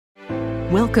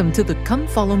Welcome to the Come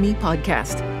Follow Me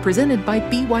podcast, presented by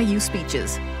BYU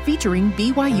Speeches, featuring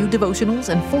BYU devotionals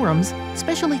and forums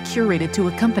specially curated to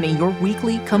accompany your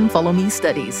weekly Come Follow Me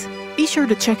studies. Be sure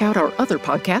to check out our other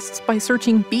podcasts by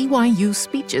searching BYU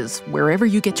Speeches wherever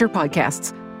you get your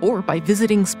podcasts, or by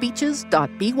visiting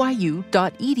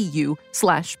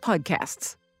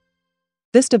speeches.byu.edu/podcasts.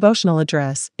 This devotional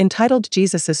address, entitled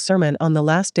Jesus' Sermon on the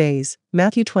Last Days,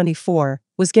 Matthew 24,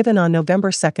 was given on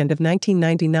November 2nd of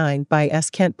 1999 by S.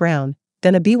 Kent Brown,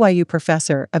 then a BYU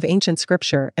professor of ancient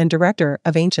scripture and director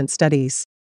of ancient studies.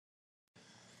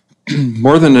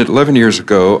 More than 11 years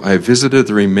ago, I visited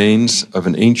the remains of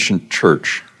an ancient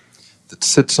church that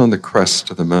sits on the crest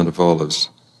of the Mount of Olives.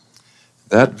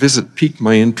 That visit piqued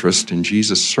my interest in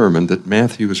Jesus' sermon that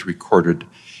Matthew has recorded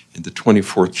in the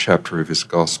 24th chapter of his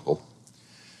Gospel.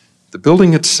 The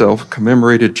building itself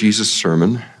commemorated Jesus'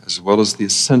 sermon as well as the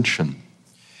Ascension,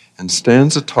 and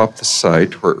stands atop the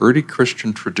site where early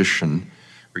Christian tradition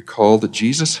recalled that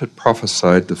Jesus had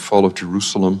prophesied the fall of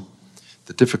Jerusalem,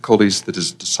 the difficulties that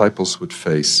his disciples would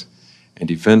face, and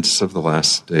events of the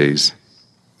last days.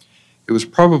 It was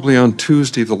probably on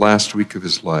Tuesday, the last week of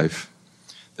his life,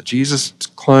 that Jesus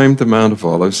climbed the Mount of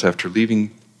Olives after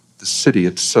leaving the city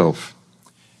itself.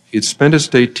 He had spent his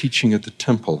day teaching at the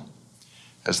temple.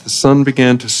 As the sun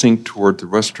began to sink toward the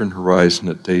western horizon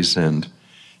at day's end,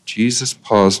 Jesus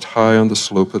paused high on the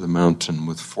slope of the mountain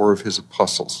with 4 of his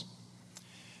apostles.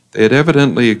 They had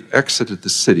evidently exited the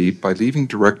city by leaving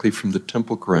directly from the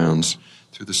temple grounds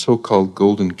through the so-called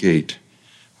Golden Gate,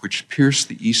 which pierced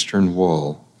the eastern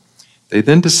wall. They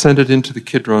then descended into the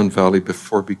Kidron Valley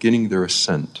before beginning their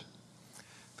ascent.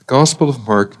 The Gospel of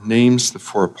Mark names the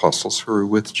 4 apostles who were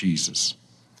with Jesus.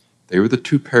 They were the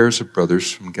 2 pairs of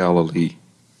brothers from Galilee,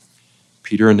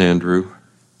 Peter and Andrew,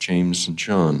 James and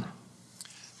John.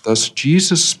 Thus,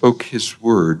 Jesus spoke his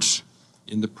words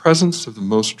in the presence of the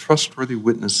most trustworthy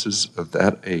witnesses of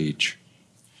that age.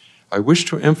 I wish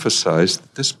to emphasize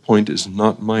that this point is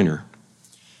not minor.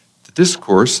 The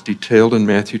discourse detailed in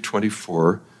Matthew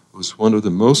 24 was one of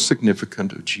the most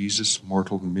significant of Jesus'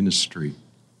 mortal ministry.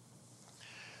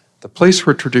 The place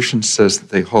where tradition says that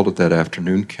they halted that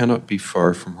afternoon cannot be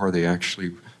far from where they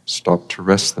actually stopped to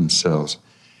rest themselves.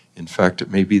 In fact,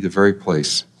 it may be the very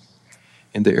place.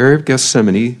 In the area of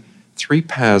Gethsemane, 3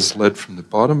 paths led from the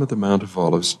bottom of the Mount of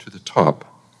Olives to the top,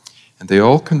 and they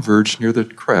all converged near the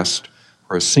crest,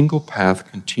 where a single path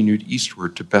continued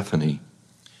eastward to Bethany.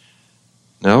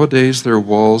 Nowadays, there are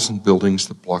walls and buildings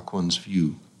that block one's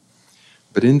view.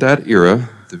 But in that era,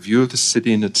 the view of the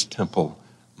city and its temple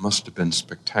must have been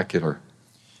spectacular.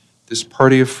 This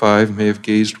party of 5 may have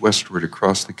gazed westward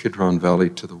across the Kidron Valley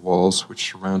to the walls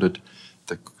which surrounded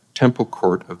the temple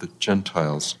court of the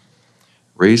Gentiles.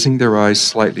 Raising their eyes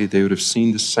slightly, they would have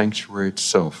seen the sanctuary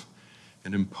itself,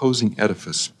 an imposing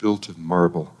edifice built of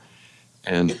marble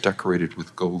and decorated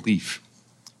with gold leaf.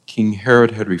 King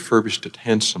Herod had refurbished it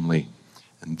handsomely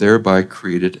and thereby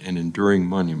created an enduring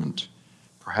monument,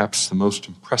 perhaps the most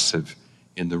impressive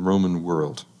in the Roman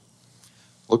world.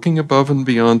 Looking above and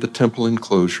beyond the temple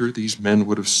enclosure, these men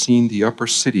would have seen the upper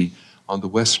city on the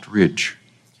west ridge.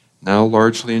 Now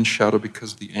largely in shadow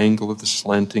because of the angle of the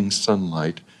slanting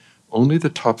sunlight, only the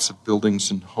tops of buildings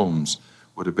and homes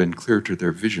would have been clear to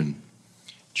their vision.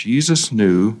 Jesus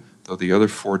knew, though the other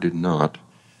 4 did not,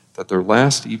 that their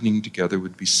last evening together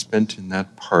would be spent in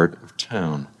that part of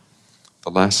town. The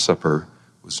Last Supper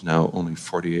was now only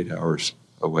 48 hours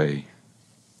away.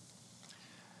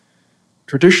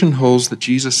 Tradition holds that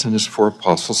Jesus and his 4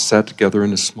 apostles sat together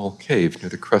in a small cave near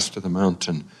the crest of the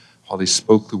mountain while he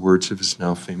spoke the words of his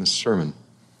now famous sermon.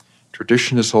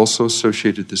 Tradition has also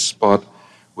associated this spot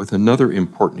with another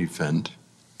important event,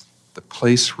 the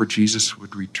place where Jesus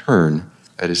would return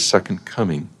at his second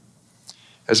coming.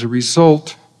 As a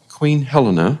result, Queen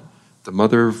Helena, the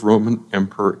mother of Roman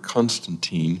Emperor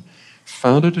Constantine,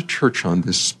 founded a church on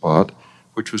this spot,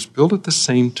 which was built at the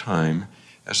same time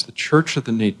as the Church of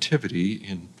the Nativity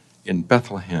in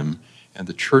Bethlehem and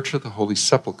the Church of the Holy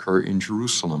Sepulchre in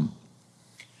Jerusalem.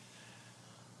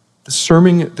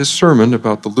 This sermon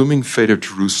about the looming fate of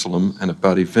Jerusalem and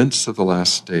about events of the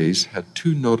last days had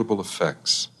 2 notable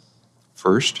effects.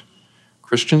 First,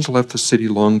 Christians left the city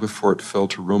long before it fell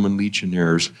to Roman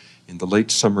legionnaires in the late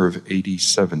summer of AD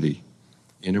 70.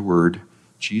 In a word,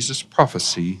 Jesus'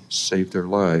 prophecy saved their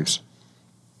lives.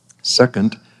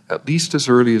 Second, at least as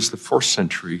early as the 4th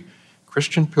century,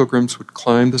 Christian pilgrims would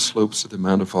climb the slopes of the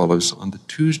Mount of Olives on the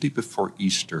Tuesday before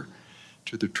Easter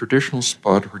to the traditional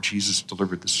spot where Jesus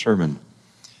delivered the sermon.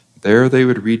 There they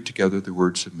would read together the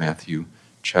words of Matthew,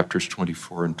 chapters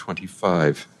 24 and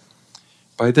 25.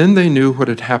 By then they knew what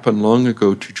had happened long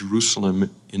ago to Jerusalem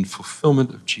in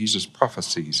fulfillment of Jesus'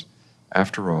 prophecies.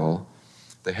 After all,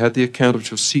 they had the account of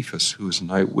Josephus, who was an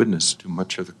eyewitness to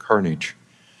much of the carnage.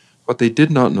 What they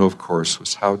did not know, of course,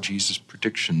 was how Jesus'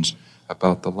 predictions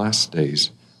about the last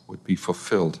days would be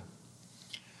fulfilled.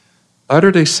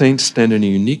 Latter-day Saints stand in a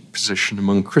unique position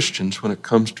among Christians when it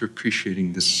comes to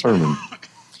appreciating this sermon.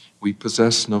 We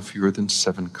possess no fewer than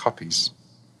 7 copies.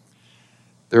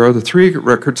 There are the 3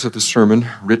 records of the sermon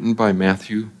written by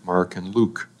Matthew, Mark, and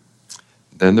Luke.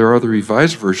 Then there are the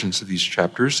revised versions of these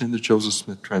chapters in the Joseph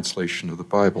Smith translation of the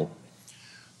Bible.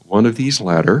 One of these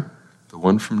latter, the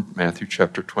one from Matthew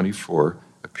chapter 24,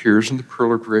 appears in the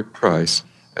Pearl of Great Price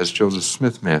as Joseph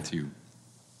Smith Matthew.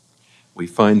 We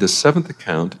find the 7th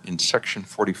account in section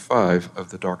 45 of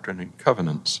the Doctrine and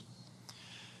Covenants.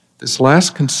 This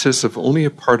last consists of only a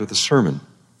part of the sermon,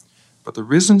 but the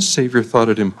risen Savior thought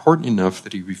it important enough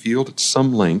that he revealed at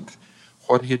some length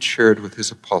what he had shared with his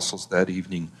apostles that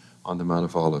evening on the Mount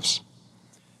of Olives.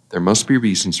 There must be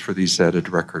reasons for these added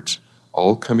records,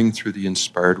 all coming through the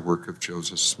inspired work of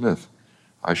Joseph Smith.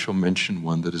 I shall mention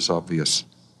one that is obvious.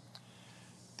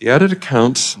 The added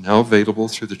accounts, now available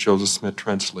through the Joseph Smith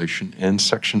translation and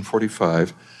section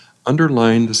 45,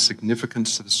 underline the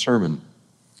significance of the sermon.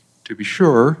 To be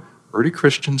sure, early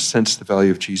Christians sensed the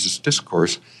value of Jesus'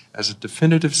 discourse as a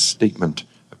definitive statement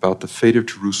about the fate of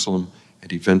Jerusalem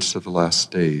and events of the last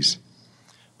days.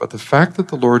 But the fact that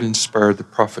the Lord inspired the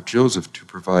prophet Joseph to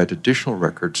provide additional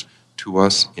records to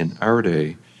us in our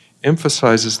day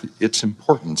emphasizes its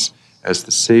importance as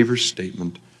the Savior's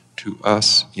statement to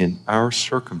us in our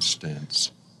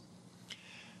circumstance.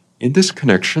 In this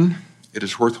connection, it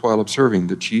is worthwhile observing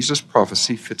that Jesus'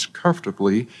 prophecy fits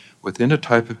comfortably within a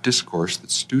type of discourse that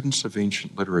students of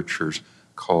ancient literatures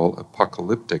call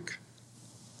apocalyptic.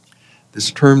 This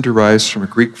term derives from a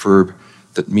Greek verb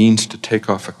that means to take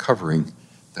off a covering,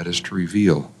 that is, to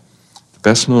reveal. The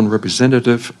best-known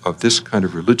representative of this kind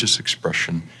of religious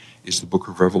expression is the book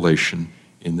of Revelation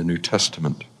in the New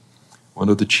Testament. One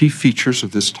of the chief features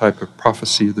of this type of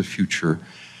prophecy of the future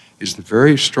is the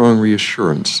very strong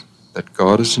reassurance that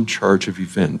God is in charge of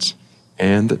events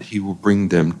and that he will bring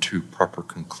them to proper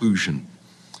conclusion.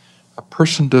 A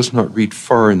person does not read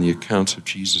far in the accounts of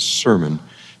Jesus' sermon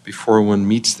before one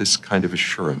meets this kind of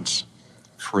assurance.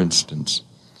 For instance,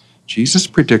 Jesus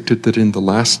predicted that in the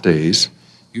last days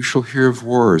you shall hear of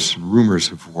wars and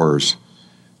rumors of wars.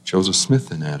 Joseph Smith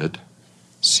then added,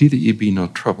 "See that ye be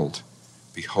not troubled.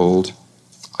 Behold,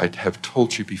 I have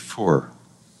told you before."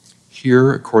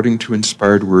 Here, according to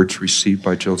inspired words received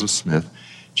by Joseph Smith,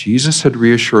 Jesus had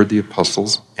reassured the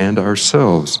apostles and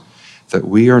ourselves that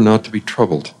we are not to be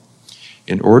troubled.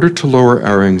 In order to lower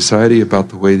our anxiety about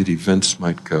the way that events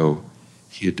might go,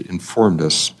 he had informed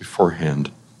us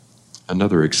beforehand.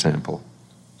 Another example.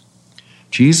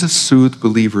 Jesus soothed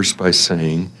believers by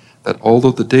saying that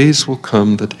although the days will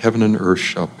come that heaven and earth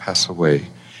shall pass away,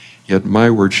 yet my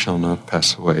word shall not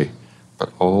pass away,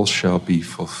 but all shall be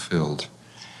fulfilled.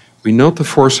 We note the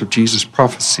force of Jesus'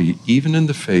 prophecy even in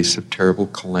the face of terrible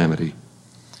calamity.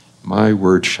 My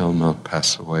word shall not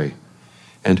pass away.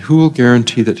 And who will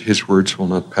guarantee that his words will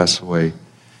not pass away?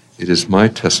 It is my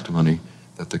testimony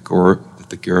that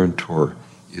the guarantor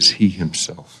is he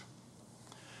himself.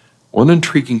 One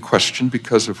intriguing question,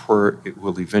 because of where it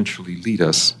will eventually lead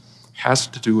us, has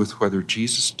to do with whether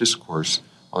Jesus' discourse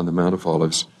on the Mount of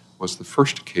Olives was the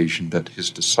first occasion that his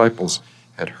disciples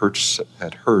had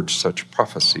heard such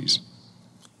prophecies.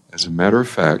 As a matter of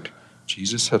fact,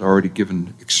 Jesus had already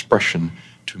given expression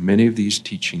to many of these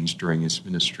teachings during his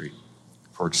ministry.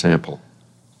 For example,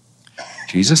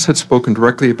 Jesus had spoken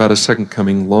directly about a second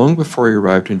coming long before he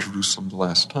arrived in Jerusalem the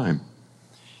last time.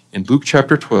 In Luke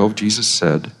chapter 12, Jesus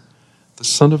said, "The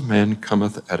Son of Man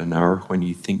cometh at an hour when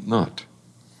ye think not."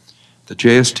 The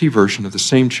JST version of the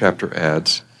same chapter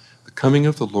adds, "The coming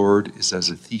of the Lord is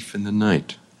as a thief in the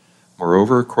night."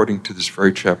 Moreover, according to this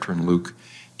very chapter in Luke,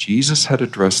 Jesus had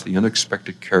addressed the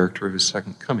unexpected character of his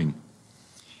second coming.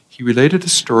 He related a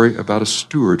story about a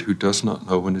steward who does not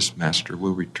know when his master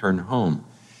will return home.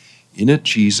 In it,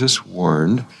 Jesus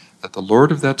warned that the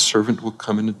Lord of that servant will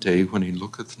come in a day when he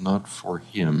looketh not for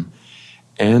him,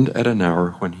 and at an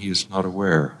hour when he is not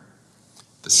aware.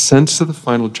 The sense of the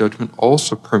final judgment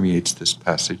also permeates this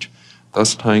passage,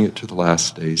 thus tying it to the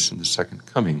last days and the second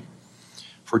coming.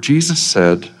 For Jesus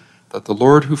said that the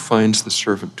Lord who finds the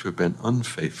servant to have been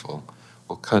unfaithful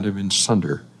will cut him in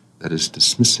sunder, that is,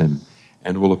 dismiss him,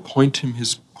 and will appoint him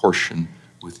his portion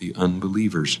with the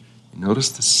unbelievers. You notice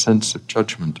the sense of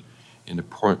judgment in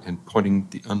appointing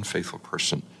the unfaithful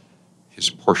person his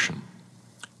portion.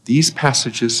 These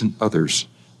passages and others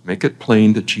make it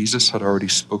plain that Jesus had already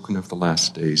spoken of the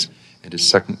last days and his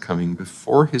second coming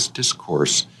before his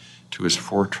discourse to his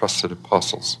 4 trusted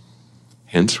apostles.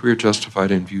 Hence, we are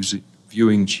justified in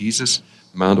viewing Jesus'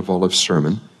 Mount of Olives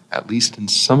sermon, at least in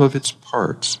some of its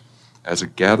parts, as a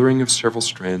gathering of several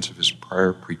strands of his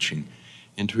prior preaching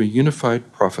into a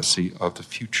unified prophecy of the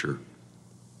future.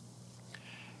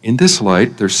 In this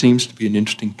light, there seems to be an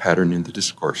interesting pattern in the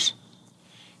discourse.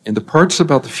 In the parts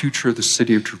about the future of the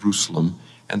city of Jerusalem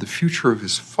and the future of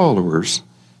his followers,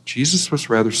 Jesus was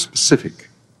rather specific.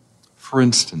 For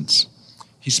instance,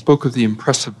 he spoke of the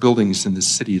impressive buildings in the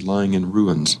city lying in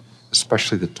ruins,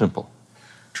 especially the temple.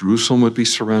 Jerusalem would be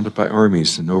surrounded by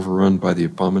armies and overrun by the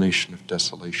abomination of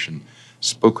desolation,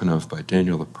 spoken of by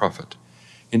Daniel the prophet.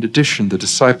 In addition, the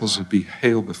disciples would be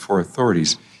haled before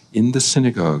authorities in the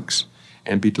synagogues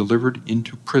and be delivered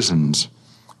into prisons.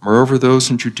 Moreover,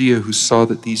 those in Judea who saw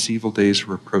that these evil days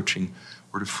were approaching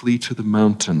were to flee to the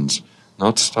mountains,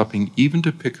 not stopping even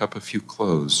to pick up a few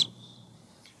clothes.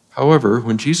 However,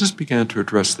 when Jesus began to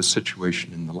address the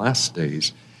situation in the last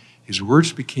days, his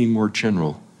words became more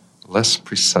general, less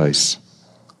precise.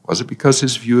 Was it because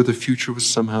his view of the future was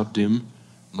somehow dim?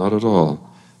 Not at all.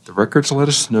 The records let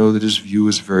us know that his view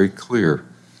is very clear,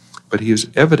 but he is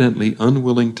evidently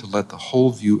unwilling to let the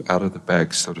whole view out of the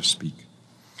bag, so to speak.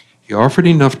 He offered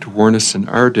enough to warn us in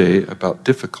our day about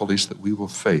difficulties that we will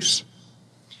face,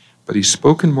 but he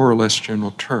spoke in more or less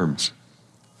general terms.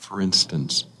 For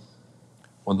instance,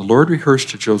 when the Lord rehearsed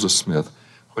to Joseph Smith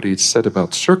what he had said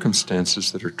about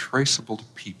circumstances that are traceable to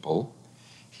people,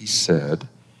 he said,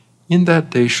 "In that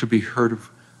day shall be heard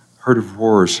of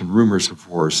wars and rumors of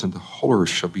wars, and the whole earth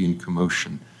shall be in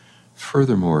commotion.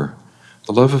 Furthermore,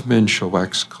 the love of men shall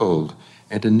wax cold,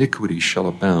 and iniquity shall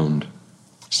abound."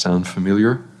 Sound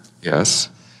familiar? Yes,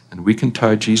 and we can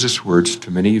tie Jesus' words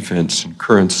to many events and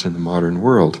currents in the modern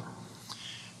world.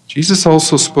 Jesus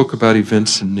also spoke about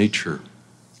events in nature.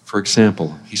 For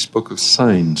example, he spoke of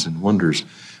signs and wonders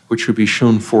which would be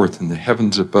shown forth in the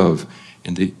heavens above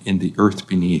and in the earth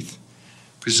beneath.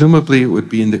 Presumably, it would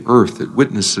be in the earth that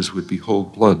witnesses would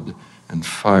behold blood and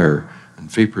fire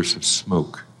and vapors of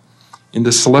smoke. In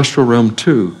the celestial realm,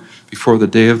 too, before the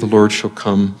day of the Lord shall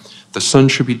come, the sun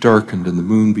shall be darkened and the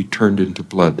moon be turned into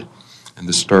blood, and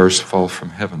the stars fall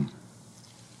from heaven.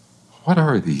 What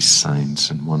are these signs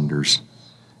and wonders?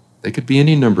 They could be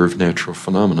any number of natural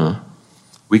phenomena.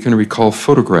 We can recall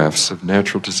photographs of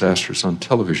natural disasters on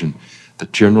television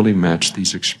that generally match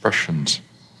these expressions.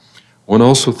 One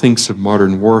also thinks of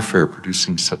modern warfare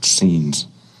producing such scenes.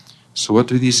 So what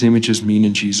do these images mean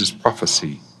in Jesus'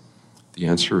 prophecy? The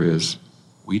answer is,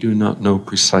 we do not know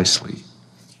precisely.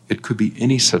 It could be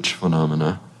any such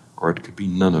phenomena, or it could be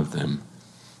none of them.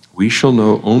 We shall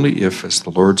know only if, as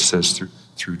the Lord says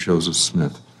through Joseph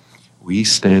Smith, we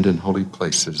stand in holy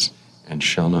places and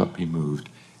shall not be moved,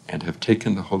 and have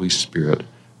taken the Holy Spirit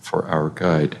for our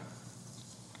guide.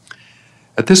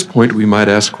 At this point, we might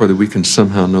ask whether we can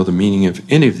somehow know the meaning of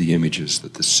any of the images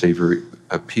that the Savior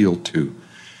appealed to.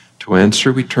 To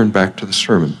answer, we turn back to the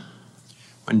sermon.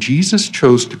 When Jesus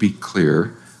chose to be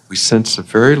clear, we sense a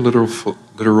very literal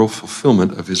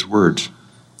fulfillment of his words.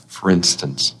 For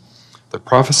instance, the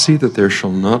prophecy that there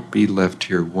shall not be left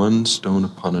here one stone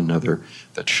upon another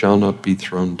that shall not be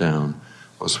thrown down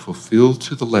was fulfilled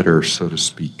to the letter, so to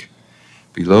speak.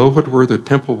 Below what were the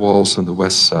temple walls on the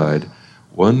west side,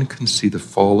 one can see the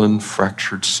fallen,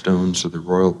 fractured stones of the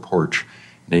royal porch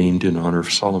named in honor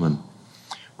of Solomon.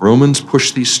 Romans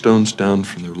pushed these stones down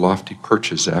from their lofty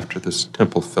perches after this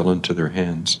temple fell into their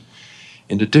hands.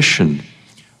 In addition,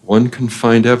 one can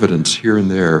find evidence here and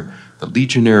there that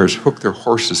legionnaires hooked their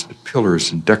horses to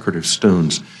pillars and decorative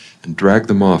stones and dragged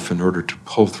them off in order to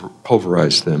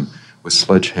pulverize them with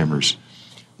sledgehammers.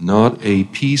 Not a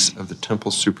piece of the temple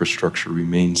superstructure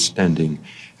remained standing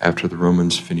after the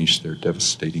Romans finished their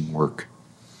devastating work.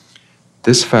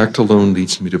 This fact alone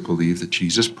leads me to believe that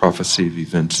Jesus' prophecy of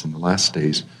events in the last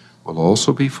days will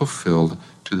also be fulfilled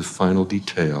to the final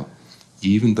detail,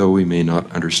 even though we may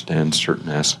not understand certain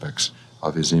aspects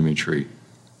of his imagery.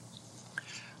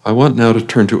 I want now to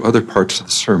turn to other parts of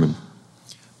the sermon.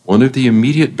 One of the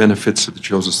immediate benefits of the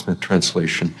Joseph Smith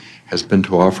translation has been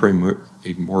to offer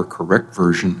a more correct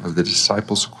version of the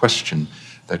disciples' question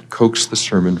that coaxed the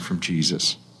sermon from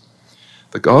Jesus.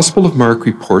 The Gospel of Mark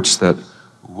reports that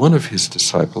one of his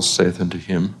disciples saith unto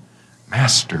him,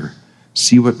 "Master,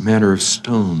 see what manner of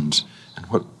stones and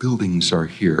what buildings are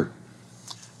here."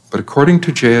 But according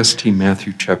to JST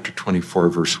Matthew chapter 24,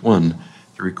 verse 1,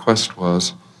 the request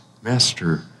was,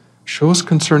 "Master, show us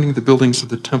concerning the buildings of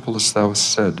the temple as thou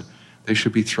hast said, they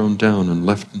should be thrown down and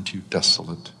left unto you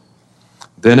desolate."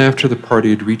 Then after the party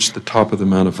had reached the top of the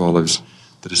Mount of Olives,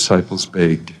 the disciples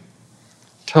begged,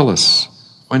 "Tell us,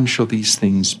 when shall these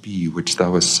things be which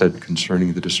thou hast said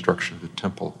concerning the destruction of the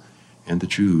temple and the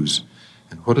Jews?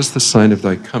 And what is the sign of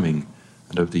thy coming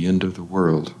and of the end of the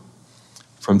world?"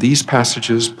 From these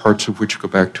passages, parts of which go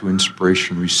back to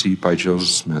inspiration received by Joseph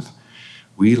Smith,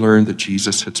 we learn that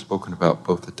Jesus had spoken about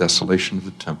both the desolation of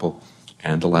the temple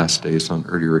and the last days on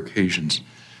earlier occasions.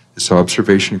 This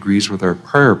observation agrees with our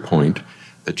prior point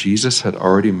that Jesus had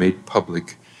already made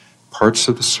public parts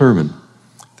of the sermon.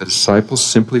 The disciples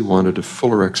simply wanted a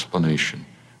fuller explanation,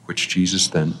 which Jesus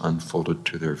then unfolded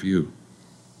to their view.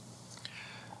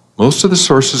 Most of the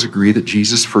sources agree that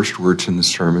Jesus' first words in the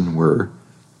sermon were,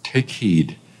 "Take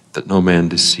heed that no man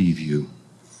deceive you."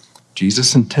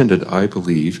 Jesus intended, I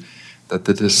believe, that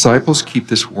the disciples keep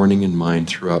this warning in mind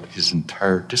throughout his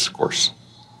entire discourse.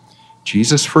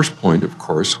 Jesus' first point, of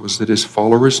course, was that his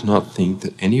followers not think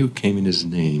that any who came in his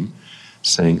name,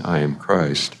 saying, "I am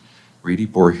Christ," really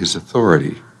bore his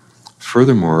authority.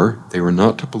 Furthermore, they were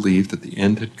not to believe that the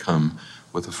end had come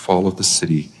with the fall of the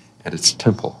city and its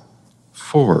temple.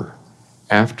 For,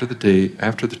 after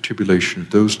the tribulation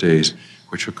of those days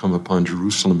which will come upon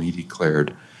Jerusalem, he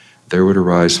declared, there would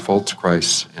arise false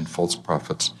Christs and false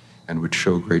prophets, and would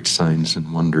show great signs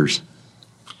and wonders.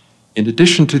 In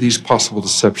addition to these possible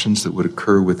deceptions that would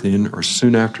occur within or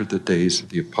soon after the days of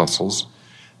the apostles,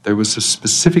 there was a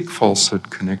specific falsehood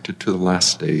connected to the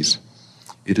last days.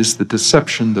 It is the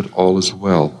deception that all is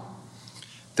well.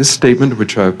 This statement,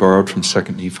 which I have borrowed from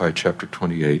 2 Nephi chapter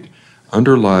 28,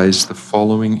 underlies the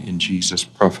following in Jesus'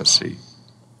 prophecy.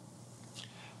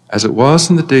 "As it was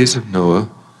in the days of Noah,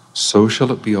 so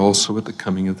shall it be also at the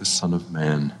coming of the Son of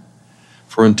Man.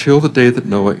 For until the day that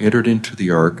Noah entered into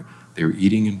the ark, they were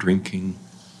eating and drinking,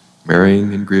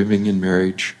 marrying and giving in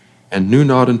marriage, and knew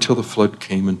not until the flood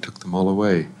came and took them all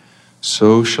away.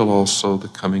 So shall also the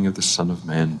coming of the Son of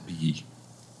Man be."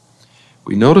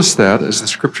 We notice that, as the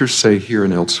scriptures say here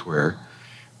and elsewhere,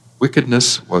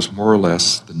 wickedness was more or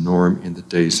less the norm in the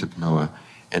days of Noah,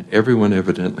 and everyone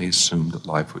evidently assumed that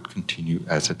life would continue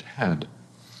as it had.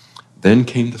 Then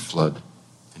came the flood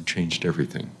and changed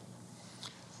everything.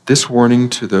 This warning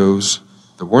to those,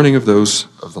 the warning of those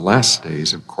of the last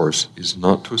days, of course, is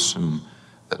not to assume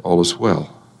that all is well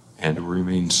and will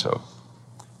remain so.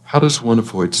 How does one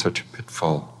avoid such a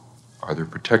pitfall? Are there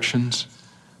protections?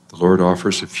 The Lord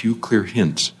offers a few clear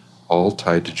hints, all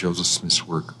tied to Joseph Smith's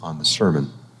work on the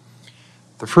sermon.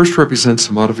 The first represents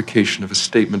a modification of a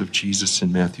statement of Jesus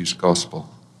in Matthew's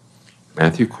Gospel.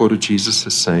 Matthew quoted Jesus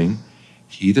as saying,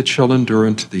 "He that shall endure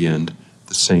unto the end,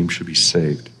 the same shall be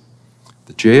saved."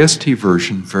 The JST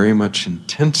version very much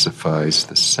intensifies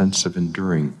the sense of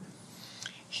enduring.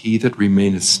 "He that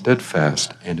remaineth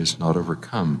steadfast and is not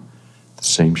overcome, the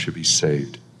same shall be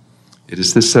saved." It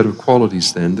is this set of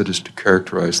qualities, then, that is to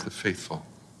characterize the faithful.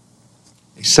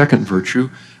 A second virtue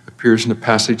appears in a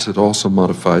passage that also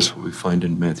modifies what we find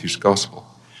in Matthew's Gospel.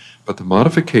 But the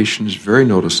modification is very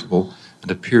noticeable and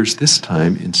appears this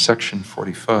time in section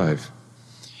 45.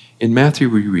 In Matthew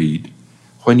we read,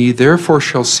 "When ye therefore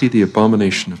shall see the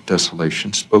abomination of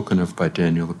desolation spoken of by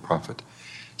Daniel the prophet,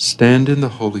 stand in the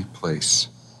holy place."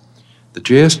 The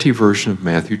JST version of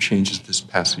Matthew changes this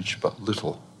passage but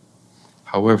little.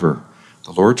 However,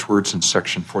 the Lord's words in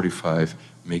section 45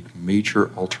 make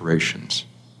major alterations.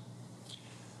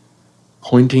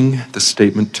 Pointing the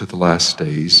statement to the last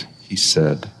days, he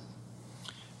said,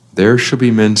 "There shall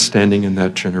be men standing in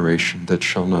that generation that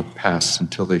shall not pass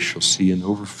until they shall see an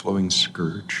overflowing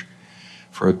scourge.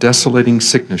 For a desolating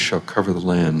sickness shall cover the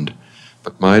land,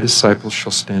 but my disciples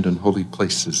shall stand in holy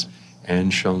places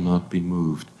and shall not be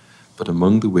moved. But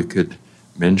among the wicked,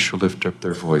 men shall lift up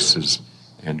their voices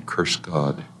and curse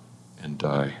God and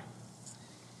die."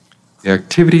 The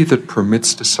activity that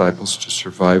permits disciples to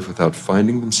survive without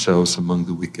finding themselves among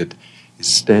the wicked is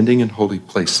standing in holy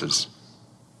places.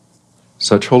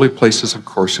 Such holy places, of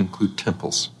course, include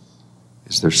temples.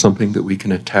 Is there something that we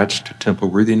can attach to temple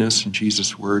worthiness in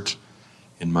Jesus' words?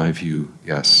 In my view,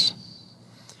 yes.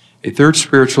 A third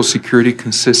spiritual security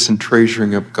consists in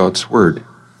treasuring up God's word.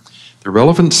 The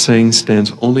relevant saying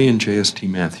stands only in JST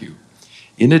Matthew.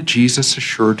 In it, Jesus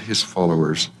assured his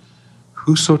followers,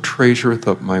 "Whoso treasureth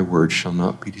up my word shall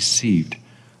not be deceived,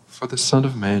 for the Son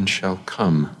of Man shall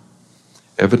come."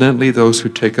 Evidently, those who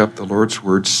take the Lord's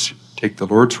words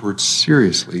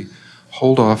seriously,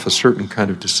 hold off a certain kind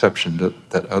of deception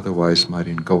that otherwise might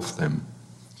engulf them.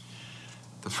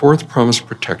 The fourth promised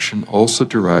protection also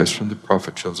derives from the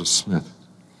prophet Joseph Smith.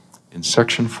 In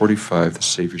section 45, the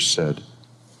Savior said,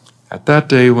 "At that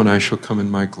day when I shall come in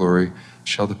my glory,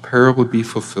 shall the parable be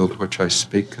fulfilled which I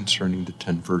spake concerning the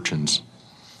 10 virgins.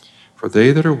 For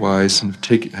they that are wise and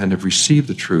have received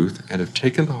the truth, and have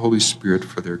taken the Holy Spirit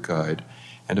for their guide,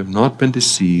 and have not been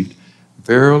deceived,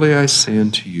 verily I say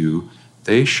unto you,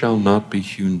 they shall not be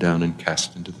hewn down and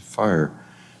cast into the fire,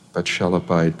 but shall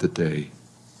abide the day.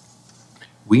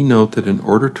 We note that in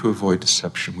order to avoid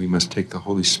deception, we must take the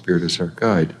Holy Spirit as our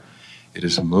guide. It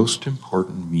is a most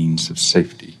important means of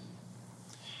safety.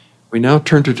 We now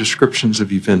turn to descriptions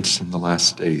of events in the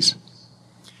last days.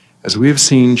 As we have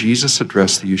seen Jesus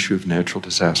address the issue of natural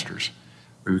disasters,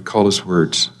 we recall his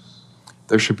words.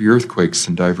 There shall be earthquakes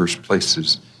in diverse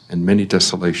places and many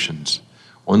desolations.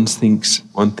 One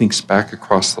thinks back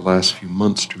across the last few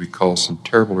months to recall some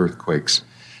terrible earthquakes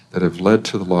that have led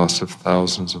to the loss of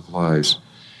thousands of lives.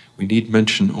 We need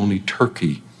mention only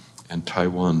Turkey and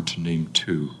Taiwan to name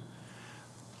two.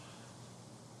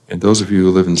 And those of you who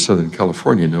live in Southern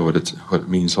California know what it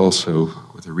means also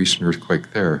with a recent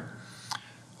earthquake there.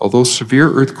 Although severe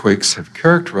earthquakes have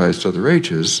characterized other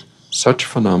ages, such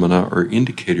phenomena are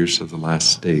indicators of the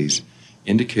last days,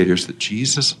 indicators that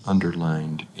Jesus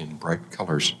underlined in bright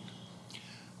colors.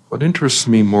 What interests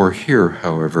me more here,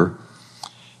 however,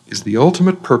 is the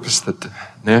ultimate purpose that the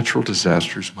natural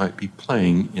disasters might be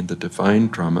playing in the divine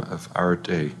drama of our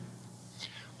day.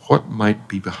 What might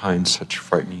be behind such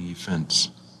frightening events?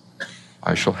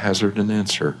 I shall hazard an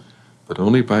answer, but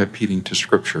only by appealing to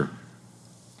Scripture.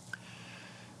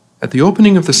 At the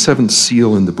opening of the seventh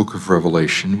seal in the book of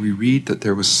Revelation, we read that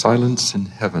there was silence in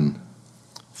heaven.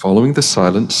 Following the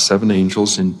silence, 7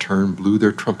 angels in turn blew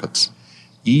their trumpets,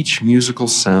 each musical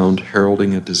sound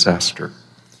heralding a disaster.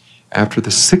 After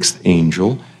the 6th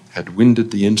angel had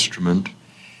winded the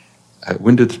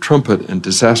trumpet, and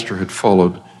disaster had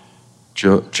followed,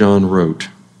 John wrote,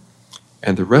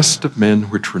 "And the rest of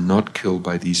men which were not killed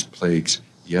by these plagues,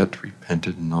 yet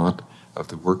repented not of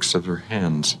the works of their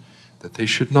hands, that they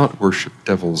should not worship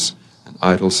devils and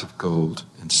idols of gold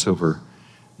and silver,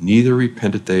 neither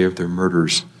repented they of their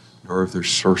murders, nor of their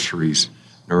sorceries,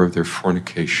 nor of their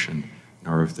fornication,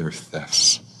 nor of their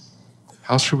thefts."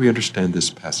 How shall we understand this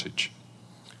passage?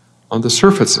 On the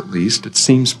surface, at least, it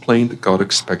seems plain that God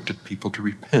expected people to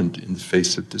repent in the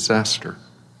face of disaster.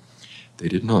 They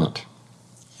did not.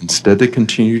 Instead, they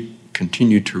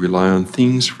continued to rely on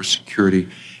things for security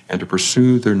and to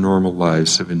pursue their normal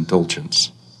lives of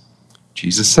indulgence.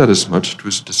 Jesus said as much to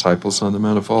his disciples on the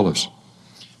Mount of Olives.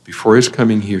 Before his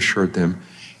coming, he assured them,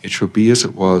 "It shall be as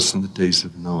it was in the days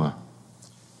of Noah."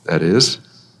 That is,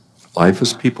 life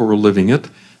as people were living it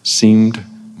seemed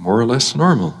more or less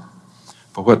normal.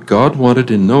 But what God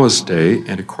wanted in Noah's day,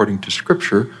 and according to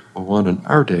Scripture, will want in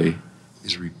our day,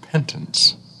 is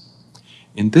repentance.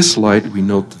 In this light, we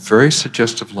note the very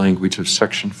suggestive language of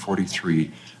section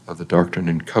 43 of the Doctrine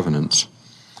and Covenants.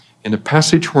 In a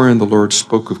passage wherein the Lord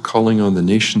spoke of calling on the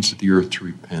nations of the earth to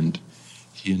repent,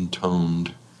 he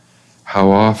intoned, "How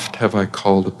oft have I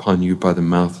called upon you by the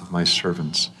mouth of my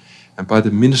servants, and by the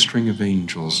ministering of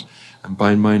angels, and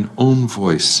by mine own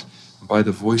voice, and by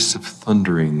the voice of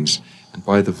thunderings, and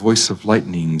by the voice of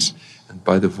lightnings, and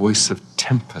by the voice of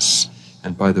tempests,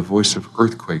 and by the voice of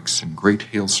earthquakes and great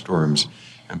hailstorms,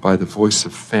 and by the voice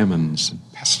of famines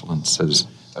and pestilences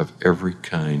of every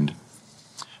kind."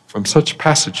 From such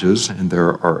passages, and there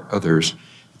are others,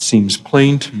 it seems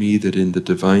plain to me that in the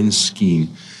divine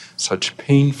scheme, such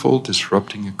painful,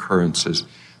 disrupting occurrences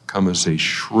come as a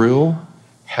shrill,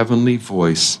 heavenly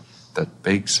voice that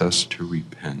begs us to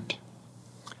repent.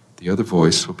 The other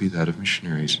voice will be that of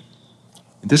missionaries.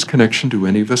 In this connection, do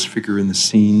any of us figure in the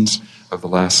scenes of the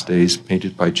last days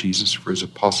painted by Jesus for his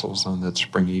apostles on that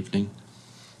spring evening?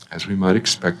 As we might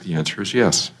expect, the answer is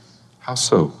yes. How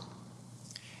so?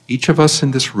 Each of us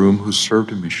in this room who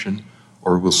served a mission,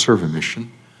 or will serve a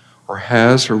mission, or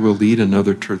has or will lead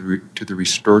another to the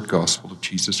restored gospel of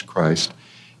Jesus Christ,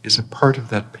 is a part of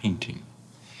that painting.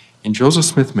 In Joseph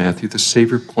Smith Matthew, the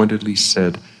Savior pointedly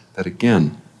said that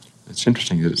again, it's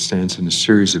interesting that it stands in a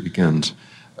series of agains,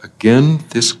 "Again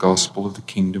this gospel of the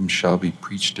kingdom shall be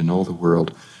preached in all the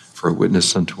world for a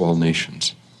witness unto all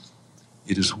nations."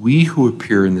 It is we who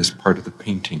appear in this part of the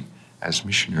painting as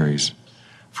missionaries,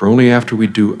 for only after we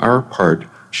do our part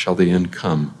shall the end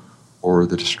come, or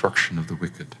the destruction of the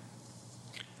wicked.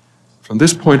 From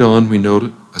this point on, we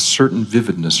note a certain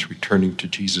vividness returning to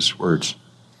Jesus' words,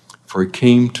 for he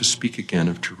came to speak again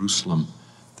of Jerusalem,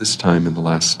 this time in the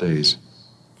last days.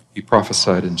 He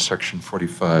prophesied in section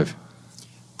 45,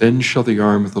 "Then shall the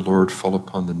arm of the Lord fall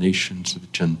upon the nations of the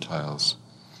Gentiles.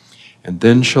 And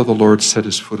then shall the Lord set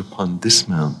his foot upon this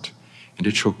mount, and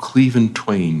it shall cleave in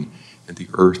twain, and the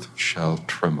earth shall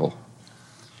tremble."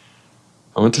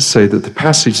 I want to say that the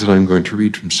passage that I'm going to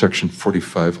read from section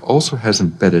 45 also has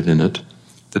embedded in it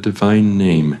the divine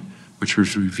name, which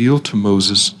was revealed to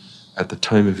Moses at the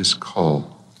time of his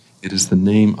call. It is the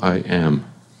name I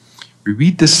am. We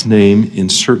read this name in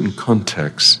certain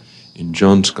contexts in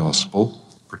John's Gospel,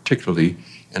 particularly,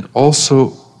 and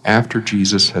also after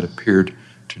Jesus had appeared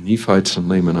to Nephites and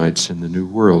Lamanites in the New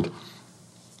World.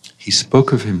 He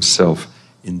spoke of himself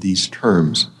in these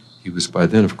terms. He was by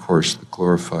then, of course, the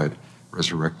glorified,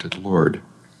 resurrected Lord.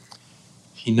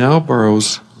 He now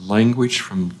borrows language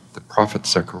from the prophet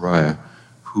Zechariah,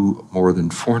 who more than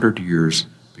 400 years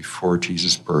before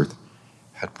Jesus' birth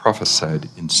had prophesied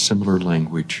in similar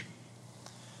language.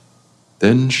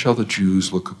 Then shall the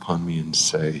Jews look upon me and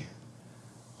say,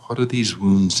 what are these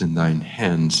wounds in thine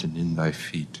hands and in thy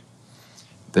feet?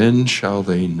 Then shall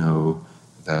they know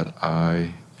that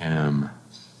I am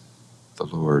the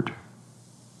Lord.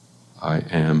 I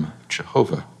am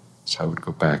Jehovah. That's how I would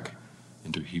go back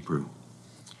into Hebrew.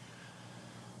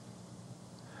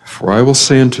 For I will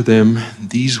say unto them,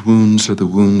 these wounds are the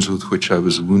wounds with which I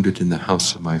was wounded in the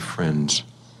house of my friends.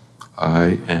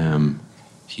 I am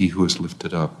he who was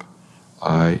lifted up.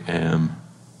 I am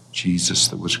Jesus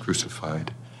that was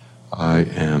crucified. I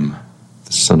am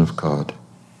the Son of God.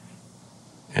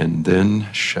 And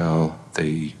then shall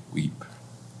they weep.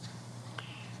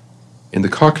 In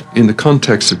the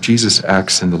context of Jesus'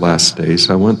 acts in the last days,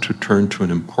 I want to turn to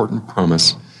an important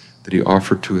promise that he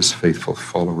offered to his faithful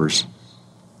followers.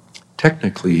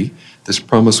 Technically, this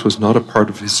promise was not a part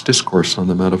of his discourse on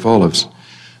the Mount of Olives,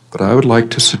 but I would like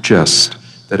to suggest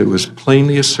that it was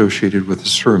plainly associated with the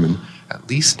sermon, at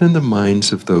least in the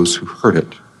minds of those who heard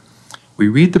it. We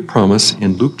read the promise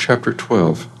in Luke chapter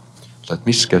 12. Let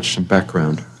me sketch some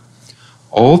background.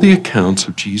 All the accounts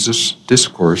of Jesus'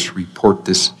 discourse report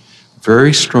this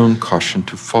very strong caution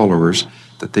to followers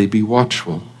that they be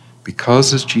watchful,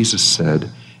 because, as Jesus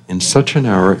said, in such an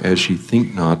hour as ye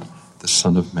think not, the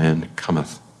Son of Man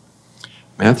cometh.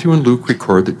 Matthew and Luke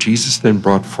record that Jesus then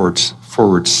brought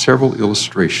forward several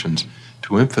illustrations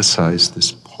to emphasize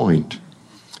this point,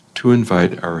 to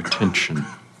invite our attention.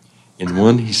 In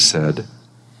one he said,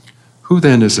 who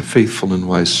then is a faithful and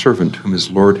wise servant, whom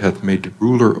his Lord hath made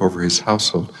ruler over his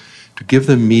household, to give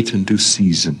them meat in due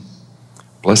season?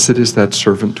 Blessed is that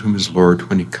servant whom his Lord,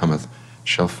 when he cometh,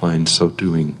 shall find so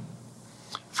doing.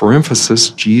 For emphasis,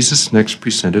 Jesus next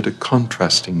presented a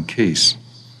contrasting case.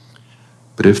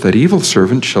 But if that evil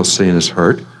servant shall say in his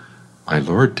heart, my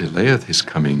Lord delayeth his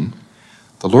coming,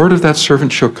 the Lord of that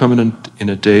servant shall come in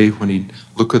a day when he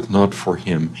looketh not for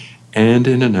him, and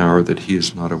in an hour that he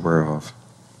is not aware of.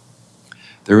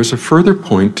 There is a further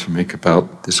point to make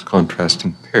about this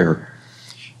contrasting pair.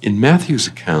 In Matthew's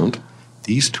account,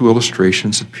 these two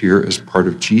illustrations appear as part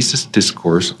of Jesus'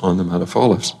 discourse on the Mount of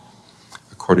Olives.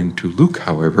 According to Luke,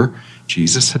 however,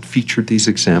 Jesus had featured these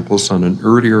examples on an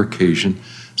earlier occasion,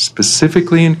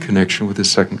 specifically in connection with his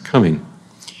second coming.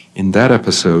 In that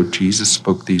episode, Jesus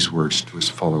spoke these words to his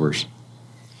followers.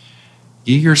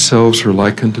 Ye yourselves are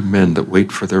like unto men that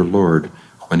wait for their Lord,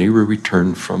 when he will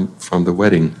return from the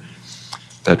wedding,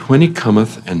 that when he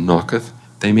cometh and knocketh,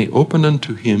 they may open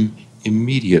unto him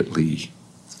immediately.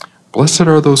 Blessed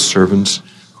are those servants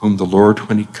whom the Lord,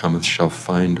 when he cometh, shall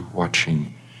find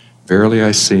watching. Verily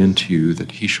I say unto you,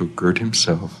 that he shall gird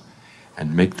himself,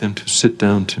 and make them to sit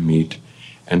down to meat,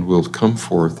 and will come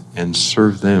forth and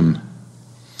serve them.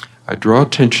 I draw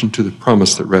attention to the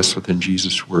promise that rests within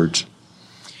Jesus' words.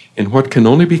 In what can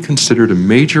only be considered a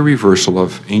major reversal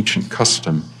of ancient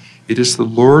custom, it is the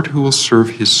Lord who will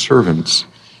serve his servants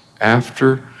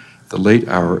after the late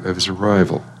hour of his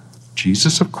arrival.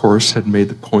 Jesus, of course, had made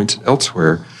the point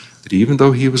elsewhere that even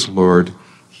though he was Lord,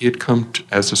 he had come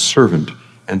as a servant,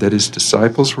 and that his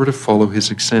disciples were to follow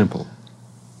his example.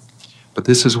 But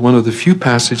this is one of the few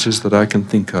passages that I can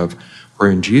think of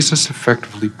wherein Jesus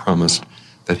effectively promised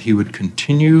that he would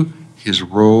continue his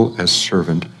role as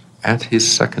servant at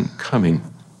his second coming.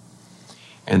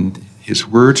 And his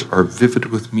words are vivid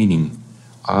with meaning.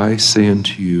 I say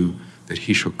unto you that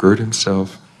he shall gird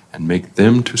himself and make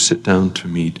them to sit down to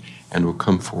meat, and will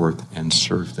come forth and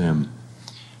serve them.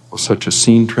 Will such a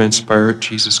scene transpire at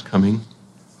Jesus' coming?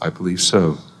 I believe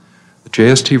so. The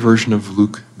JST version of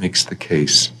Luke makes the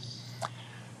case.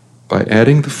 By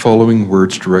adding the following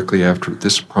words directly after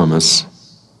this promise,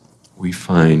 we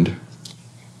find,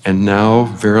 and now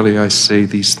verily I say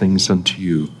these things unto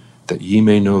you, that ye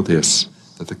may know this,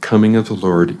 that the coming of the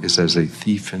Lord is as a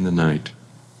thief in the night.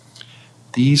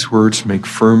 These words make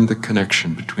firm the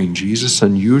connection between Jesus'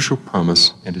 unusual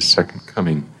promise and his second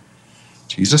coming.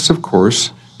 Jesus, of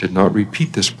course, did not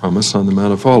repeat this promise on the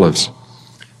Mount of Olives,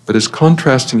 but his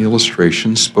contrasting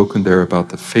illustrations spoken there about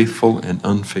the faithful and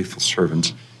unfaithful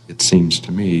servants, it seems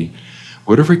to me,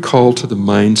 would have recalled to the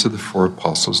minds of the four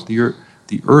apostles the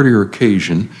earlier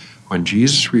occasion when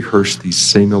Jesus rehearsed these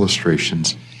same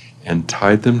illustrations and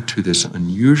tied them to this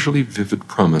unusually vivid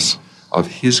promise of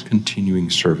his continuing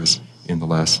service in the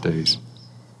last days.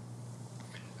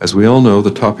 As we all know,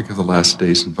 the topic of the last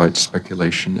days invites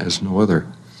speculation as no other,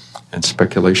 and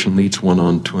speculation leads one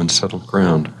on to unsettled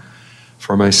ground.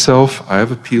 For myself, I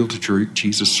have appealed to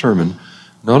Jesus' sermon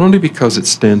not only because it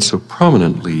stands so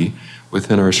prominently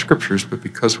within our scriptures, but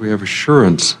because we have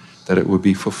assurance that it will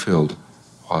be fulfilled.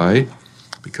 Why?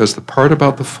 Because the part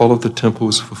about the fall of the temple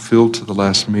was fulfilled to the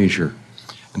last measure.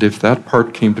 And if that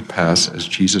part came to pass, as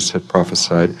Jesus had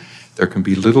prophesied, there can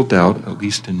be little doubt, at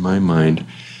least in my mind,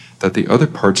 that the other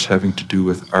parts having to do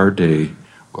with our day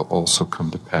will also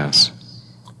come to pass.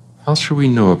 How shall we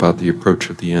know about the approach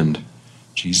of the end?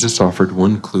 Jesus offered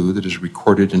one clue that is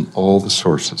recorded in all the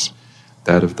sources,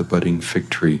 that of the budding fig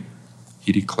tree.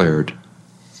 He declared,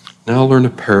 "Now learn a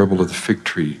parable of the fig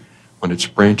tree. When its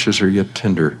branches are yet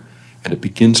tender, and it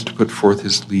begins to put forth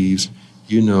his leaves,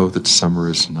 you know that summer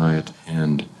is nigh at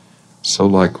hand. So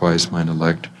likewise, mine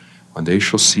elect, when they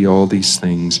shall see all these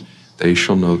things, they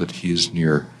shall know that he is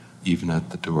near, even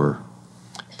at the door.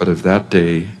 But of that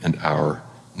day and hour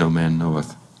no man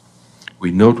knoweth." We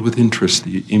note with interest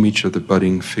the image of the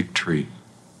budding fig tree.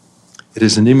 It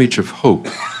is an image of hope,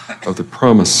 of the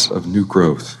promise of new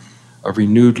growth, of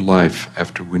renewed life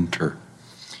after winter.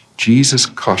 Jesus'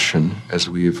 caution, as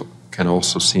we can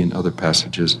also see in other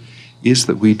passages, is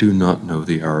that we do not know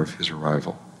the hour of his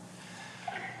arrival.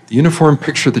 The uniform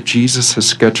picture that Jesus has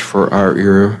sketched for our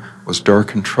era was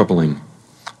dark and troubling,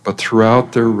 but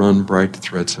throughout there run bright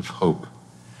threads of hope,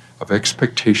 of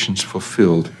expectations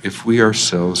fulfilled if we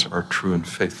ourselves are true and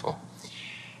faithful.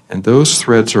 And those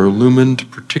threads are illumined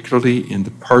particularly in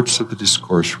the parts of the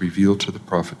discourse revealed to the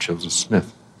prophet Joseph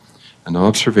Smith, an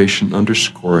observation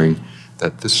underscoring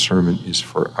that this sermon is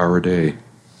for our day.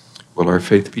 Will our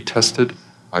faith be tested?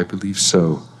 I believe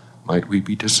so. Might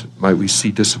we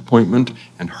see disappointment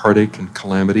and heartache and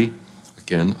calamity?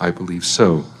 Again, I believe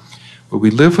so. But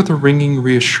we live with a ringing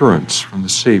reassurance from the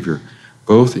Savior,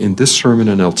 both in this sermon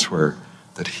and elsewhere,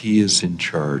 that he is in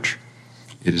charge.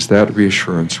 It is that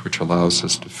reassurance which allows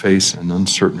us to face an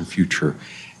uncertain future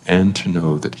and to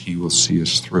know that he will see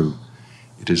us through.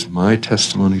 It is my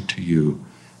testimony to you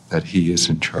that he is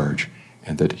in charge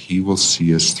and that he will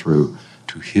see us through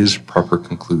to his proper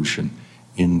conclusion.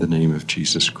 In the name of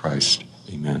Jesus Christ,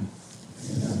 amen.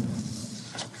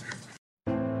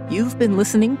 You've been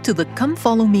listening to the Come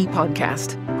Follow Me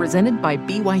podcast, presented by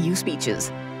BYU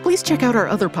Speeches. Please check out our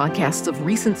other podcasts of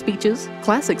recent speeches,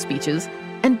 classic speeches,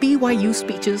 and BYU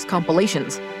Speeches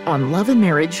compilations on love and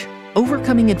marriage,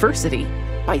 overcoming adversity,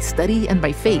 by study and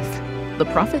by faith, the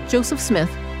prophet Joseph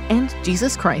Smith, and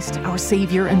Jesus Christ, our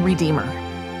Savior and Redeemer.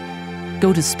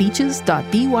 Go to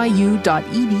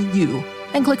speeches.byu.edu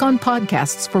and click on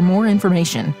podcasts for more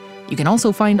information. You can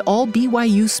also find all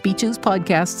BYU Speeches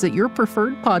podcasts at your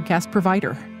preferred podcast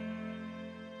provider.